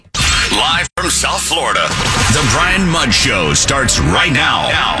Live from South Florida, the Brian Mudd Show starts right now.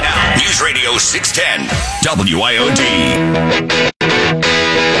 News Radio 610, WIOD.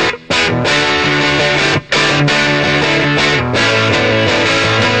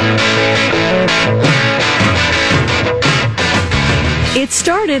 It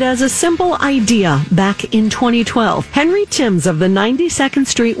started as a simple idea back in 2012. Henry Timms of the 92nd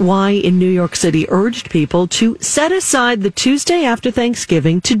Street Y in New York City urged people to set aside the Tuesday after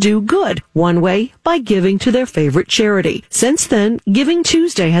Thanksgiving to do good. One way, by giving to their favorite charity. Since then, Giving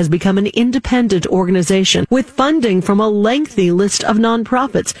Tuesday has become an independent organization with funding from a lengthy list of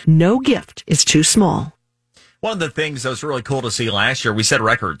nonprofits. No gift is too small. One of the things that was really cool to see last year, we set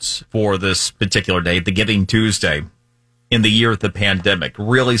records for this particular day, the Giving Tuesday. In the year of the pandemic,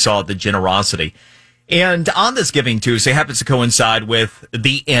 really saw the generosity. And on this Giving Tuesday happens to coincide with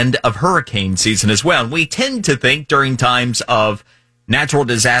the end of hurricane season as well. And we tend to think during times of natural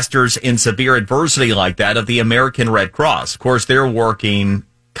disasters and severe adversity like that of the American Red Cross. Of course, they're working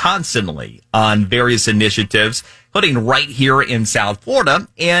constantly on various initiatives, including right here in South Florida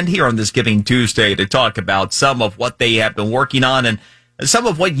and here on this Giving Tuesday to talk about some of what they have been working on and some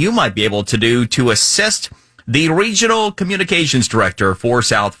of what you might be able to do to assist the Regional Communications Director for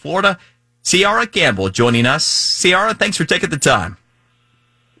South Florida, Ciara Campbell, joining us. Ciara, thanks for taking the time.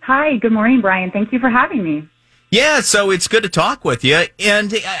 Hi, good morning, Brian. Thank you for having me. Yeah, so it's good to talk with you.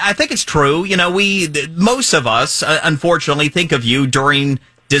 And I think it's true. You know, most of us, unfortunately, think of you during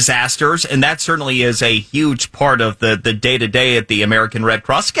disasters, and that certainly is a huge part of the day-to-day at the American Red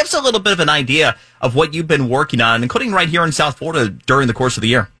Cross. Give us a little bit of an idea of what you've been working on, including right here in South Florida during the course of the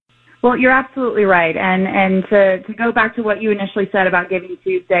year. Well, you're absolutely right. And to go back to what you initially said about Giving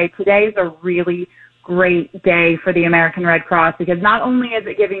Tuesday, today is a really great day for the American Red Cross because not only is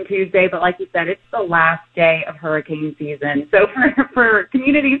it Giving Tuesday, but like you said, it's the last day of hurricane season. So for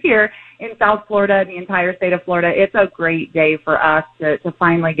communities here in South Florida, the entire state of Florida, it's a great day for us to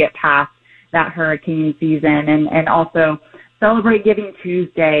finally get past that hurricane season and also celebrate Giving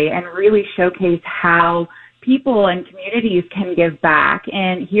Tuesday and really showcase how people and communities can give back.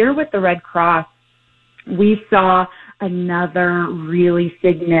 And here with the Red Cross, we saw another really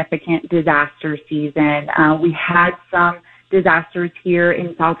significant disaster season. We had some disasters here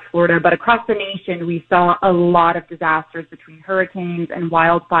in South Florida, but across the nation, we saw a lot of disasters between hurricanes and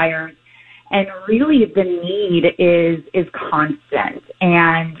wildfires. And really the need is constant.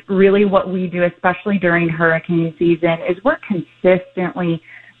 And really what we do, especially during hurricane season, is we're consistently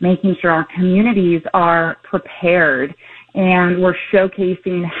making sure our communities are prepared and we're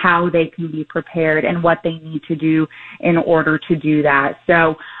showcasing how they can be prepared and what they need to do in order to do that.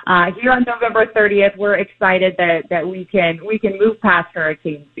 So here on November 30th, we're excited that we can move past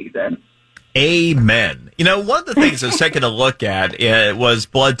hurricane season. Amen. You know, one of the things I was taking a look at was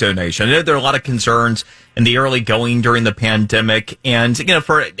blood donation. I know there are a lot of concerns in the early going during the pandemic. And, you know,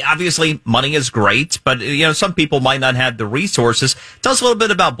 for obviously money is great, but, you know, some people might not have the resources. Tell us a little bit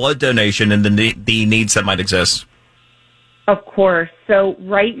about blood donation and the needs that might exist. Of course. So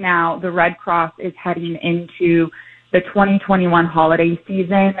right now, the Red Cross is heading into the 2021 holiday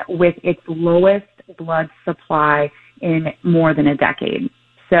season with its lowest blood supply in more than a decade.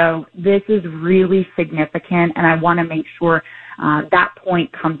 So this is really significant, and I want to make sure that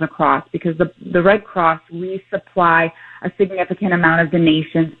point comes across because the Red Cross, we supply a significant amount of the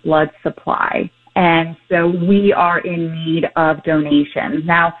nation's blood supply. And so we are in need of donations.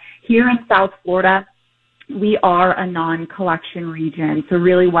 Now, here in South Florida, we are a non-collection region. So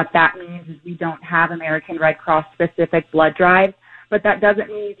really what that means is we don't have American Red Cross specific blood drives, but that doesn't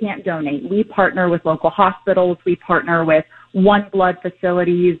mean you can't donate. We partner with local hospitals. We partner with One Blood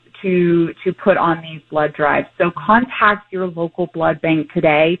facilities to put on these blood drives. So contact your local blood bank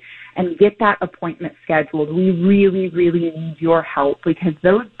today and get that appointment scheduled. We really, really need your help because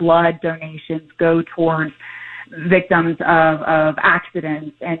those blood donations go towards victims of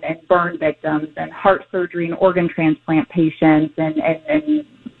accidents and burn victims and heart surgery and organ transplant patients and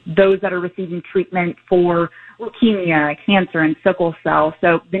those that are receiving treatment for leukemia, cancer, and sickle cell.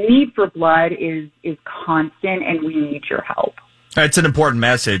 So the need for blood is constant, and we need your help. It's an important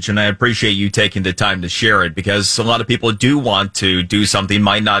message, and I appreciate you taking the time to share it because a lot of people do want to do something,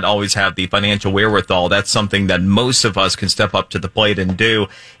 might not always have the financial wherewithal. That's something that most of us can step up to the plate and do.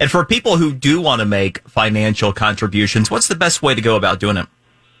 And for people who do want to make financial contributions, what's the best way to go about doing it?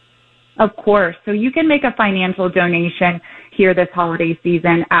 Of course. So you can make a financial donation here this holiday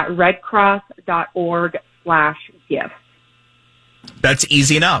season at redcross.org/give. That's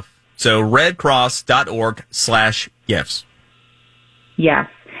easy enough. So redcross.org/gifts. Yes.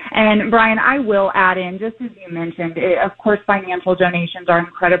 And Brian, I will add in, just as you mentioned, of course, financial donations are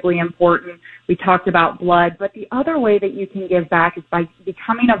incredibly important. We talked about blood, but the other way that you can give back is by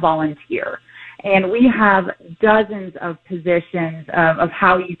becoming a volunteer. And we have dozens of positions of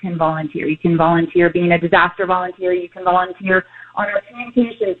how you can volunteer. You can volunteer being a disaster volunteer. You can volunteer on our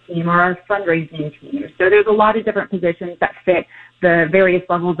communications team or our fundraising team. So there's a lot of different positions that fit the various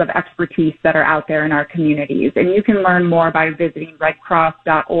levels of expertise that are out there in our communities. And you can learn more by visiting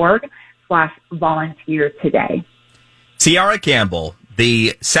redcross.org/volunteer today. Ciara Campbell,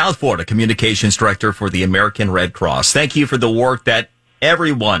 the South Florida Communications Director for the American Red Cross. Thank you for the work that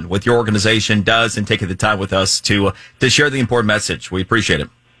everyone with your organization does and taking the time with us to share the important message. We appreciate it.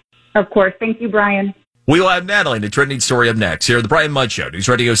 Of course. Thank you, Brian. We will have Natalie, the trending story up next here at the Brian Mudd Show, News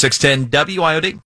Radio 610 WIOD.